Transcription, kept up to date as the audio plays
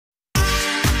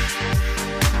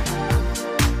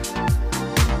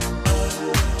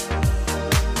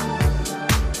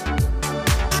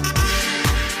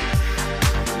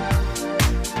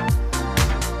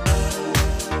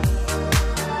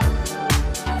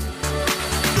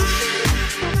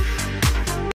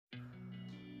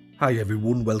Hi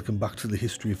everyone, welcome back to the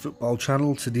History of Football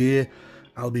channel. Today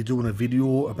I'll be doing a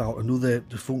video about another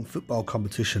defunct football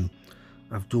competition.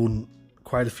 I've done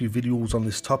quite a few videos on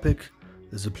this topic.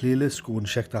 There's a playlist, go and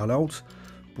check that out.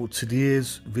 But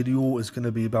today's video is going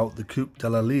to be about the Coupe de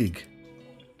la Ligue.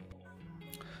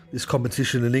 This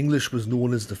competition in English was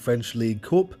known as the French League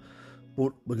Cup,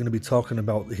 but we're going to be talking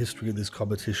about the history of this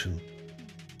competition.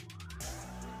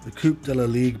 The Coupe de la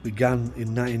Ligue began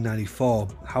in 1994,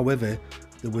 however,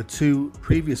 there were two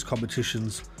previous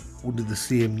competitions under the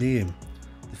same name.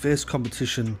 The first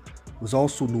competition was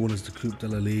also known as the Coupe de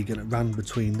la Ligue and it ran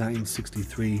between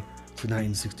 1963 to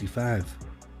 1965.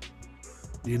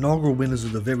 The inaugural winners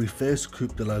of the very first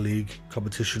Coupe de la Ligue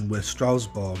competition were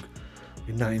Strasbourg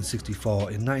in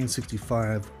 1964. In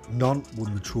 1965, Nantes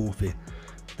won the trophy.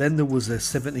 Then there was a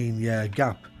 17-year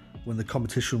gap when the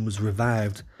competition was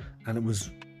revived and it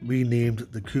was renamed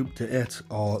the Coupe d'Été,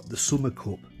 or the Summer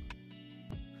Cup.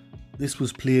 This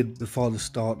was played before the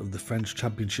start of the French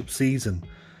Championship season.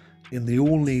 In the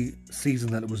only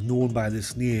season that it was known by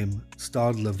this name,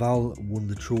 Stade Laval won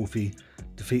the trophy,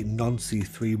 defeating Nancy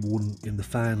 3-1 in the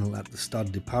final at the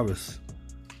Stade de Paris.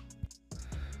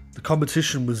 The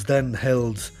competition was then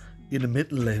held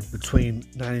intermittently between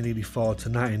 1984 to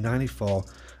 1994.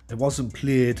 It wasn't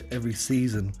played every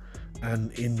season,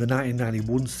 and in the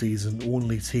 1991 season,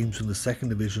 only teams from the second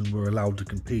division were allowed to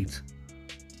compete.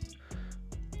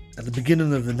 At the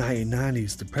beginning of the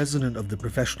 1990s, the president of the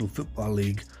Professional Football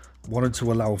League wanted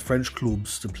to allow French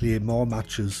clubs to play more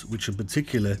matches, which in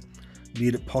particular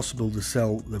made it possible to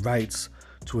sell the rights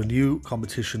to a new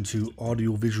competition to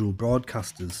audiovisual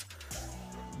broadcasters.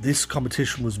 This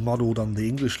competition was modelled on the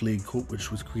English League Cup,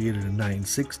 which was created in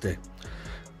 1960,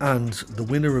 and the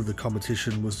winner of the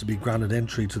competition was to be granted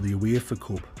entry to the UEFA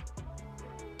Cup.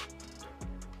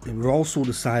 It was also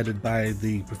decided by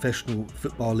the Professional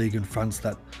Football League in France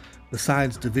that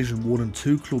besides Division 1 and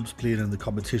 2 clubs playing in the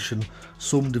competition,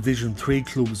 some Division 3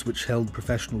 clubs which held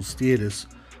professional status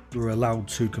were allowed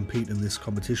to compete in this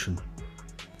competition.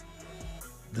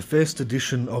 The first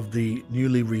edition of the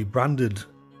newly rebranded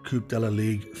Coupe de la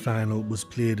Ligue final was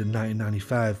played in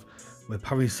 1995, where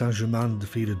Paris Saint-Germain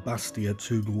defeated Bastia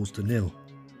 2-0.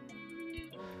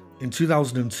 In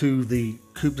 2002, the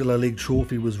Coupe de la Ligue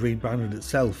trophy was rebranded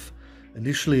itself.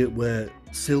 Initially it were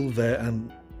silver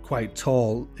and quite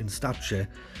tall in stature.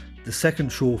 The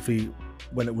second trophy,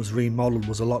 when it was remodelled,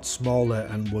 was a lot smaller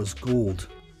and was gold.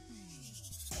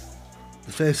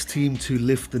 The first team to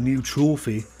lift the new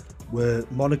trophy were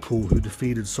Monaco, who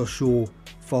defeated Sochaux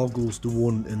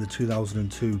 4-1 in the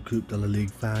 2002 Coupe de la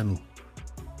Ligue final.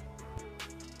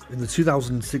 In the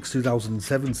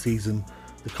 2006-2007 season,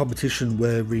 the competition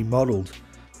were remodelled,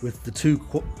 with the two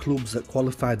clubs that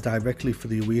qualified directly for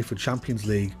the UEFA Champions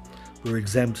League were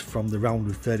exempt from the round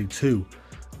of 32,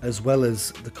 as well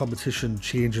as the competition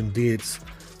changing dates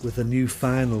with a new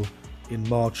final in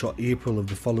March or April of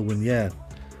the following year.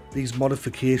 These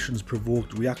modifications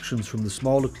provoked reactions from the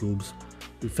smaller clubs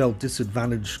who felt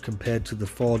disadvantaged compared to the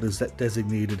four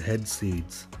designated head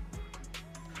seeds.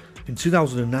 In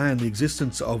 2009, the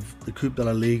existence of the Coupe de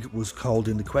la Ligue was called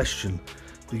into question.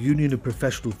 The Union of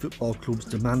Professional Football Clubs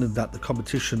demanded that the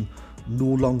competition no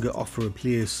longer offer a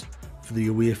place for the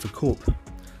UEFA Cup,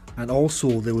 and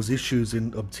also there was issues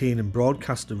in obtaining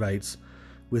broadcaster rights,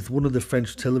 with one of the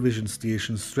French television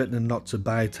stations threatening not to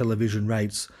buy television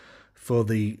rights for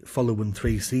the following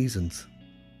 3 seasons.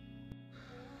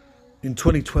 In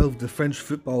 2012, the French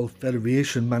Football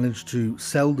Federation managed to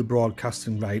sell the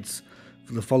broadcasting rights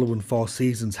for the following 4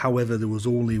 seasons. However, there was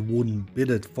only one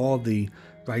bidder for the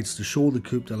rights to show the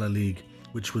Coupe de la Ligue,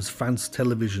 which was France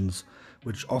Televisions,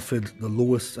 which offered the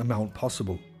lowest amount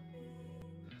possible.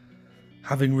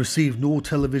 Having received no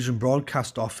television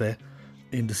broadcast offer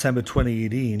in December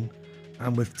 2018,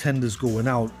 and with tenders going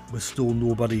out with still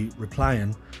nobody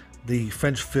replying, the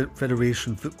French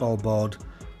Federation Football Board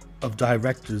of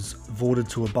Directors voted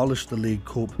to abolish the League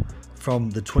Cup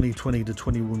from the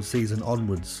 2020-21 season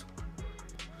onwards.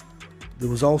 There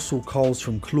was also calls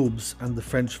from clubs and the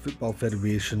French Football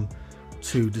Federation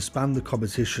to disband the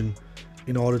competition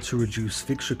in order to reduce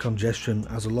fixture congestion,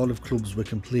 as a lot of clubs were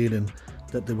complaining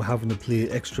that they were having to play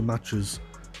extra matches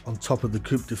on top of the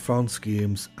Coupe de France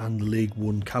games and the League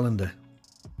 1 calendar.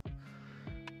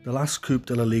 The last Coupe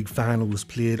de la Ligue final was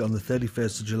played on the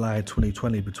 31st of July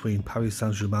 2020 between Paris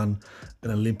Saint-Germain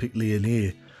and Olympique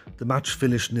Lyonnais. The match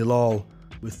finished 0-0,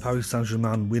 with Paris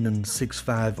Saint-Germain winning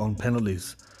 6-5 on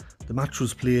penalties. The match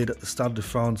was played at the Stade de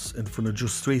France in front of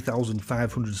just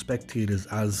 3,500 spectators,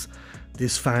 as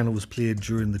this final was played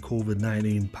during the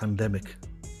COVID-19 pandemic.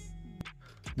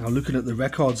 Now, looking at the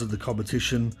records of the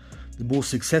competition, The most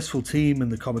successful team in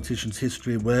the competition's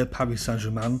history were Paris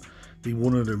Saint-Germain. They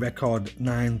won it a record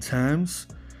 9 times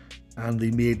and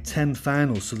they made 10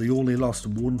 finals, so they only lost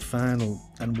 1 final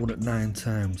and won it 9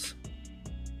 times.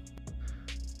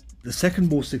 The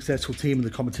second most successful team in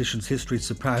the competition's history,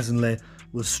 surprisingly,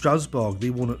 was Strasbourg. They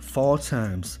won it 4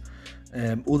 times.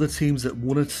 Other teams that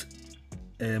won it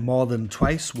more than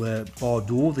twice were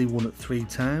Bordeaux. They won it 3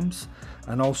 times,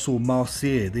 and also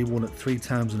Marseille. They won it 3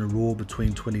 times in a row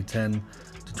between 2010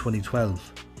 to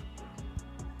 2012.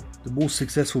 The most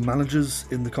successful managers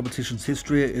in the competition's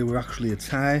history, it were actually a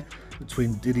tie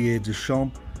between Didier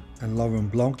Deschamps and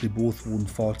Laurent Blanc. They both won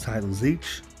 4 titles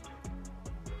each.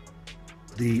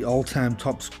 The all-time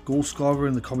top goal scorer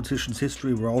in the competition's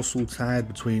history were also tied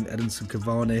between Edinson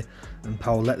Cavani and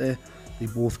Pawelete. They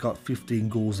both got 15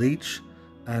 goals each,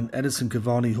 and Edinson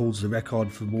Cavani holds the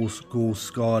record for most goals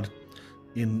scored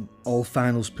in all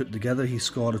finals put together. He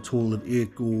scored a total of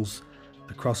 8 goals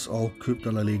across all Coupe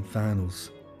de la Ligue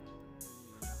finals.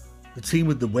 The team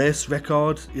with the worst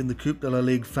record in the Coupe de la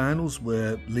Ligue finals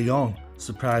were Lyon,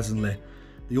 surprisingly.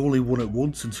 They only won it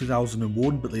once in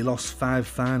 2001, but they lost 5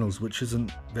 finals, which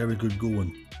isn't very good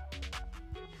going.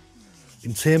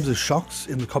 In terms of shocks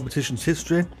in the competition's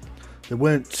history, there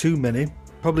weren't too many.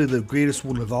 Probably the greatest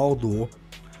one of all, though,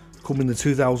 come in the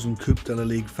 2000 Coupe de la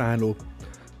Ligue final,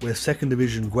 where second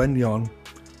division Guignon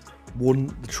won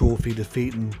the trophy,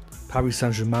 defeating Paris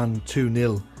Saint-Germain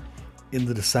 2-0 in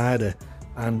the decider.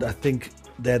 And I think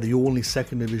they're the only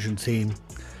second division team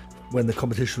when the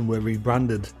competition were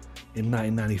rebranded in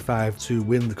 1995 to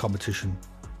win the competition.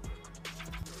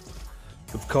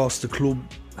 Of course, the club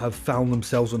have found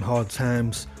themselves in hard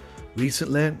times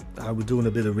recently. I was doing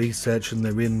a bit of research and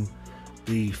they're in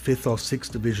the 5th or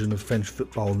 6th division of French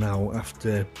football now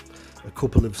after a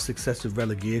couple of successive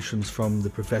relegations from the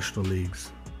professional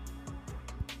leagues.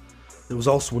 There was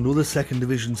also another second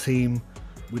division team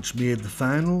which made the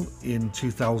final in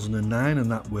 2009,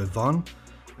 and that were Vannes,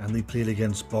 and they played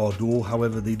against Bordeaux.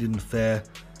 However, they didn't fare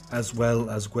as well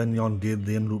as Guignon did.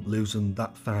 They ended up losing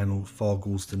that final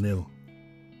 4-0.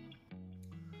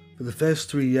 For the first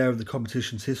 3 years of the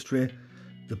competition's history,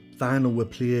 the final were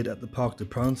played at the Parc des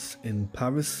Princes in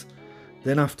Paris.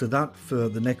 Then after that, for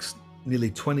the next nearly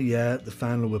 20 years, the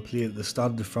final were played at the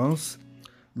Stade de France,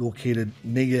 located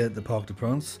near the Parc des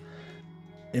Princes.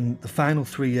 In the final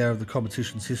 3 years of the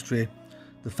competition's history,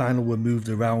 the final were moved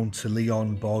around to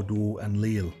Lyon, Bordeaux and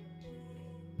Lille.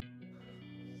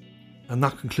 And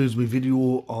that concludes my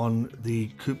video on the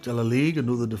Coupe de la Ligue,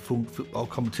 another defunct football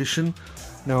competition.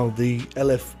 Now, the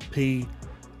LFP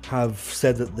have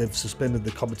said that they've suspended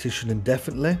the competition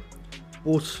indefinitely,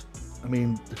 but I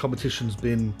mean, the competition's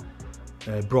been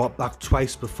brought back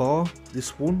twice before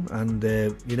this one, and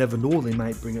you never know, they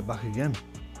might bring it back again.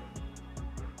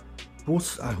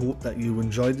 But I hope that you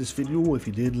enjoyed this video. If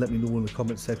you did, let me know in the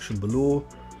comment section below.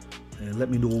 Let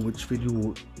me know which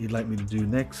video you'd like me to do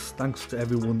next. Thanks to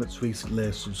everyone that's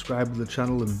recently subscribed to the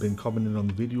channel and been commenting on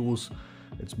the videos.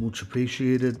 It's much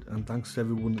appreciated, and thanks to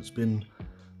everyone that's been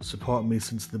supporting me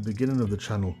since the beginning of the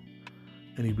channel.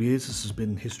 Anyways, this has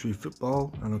been History of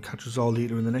Football, and I'll catch us all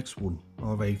later in the next one.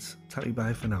 Alright, tatty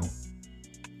bye for now.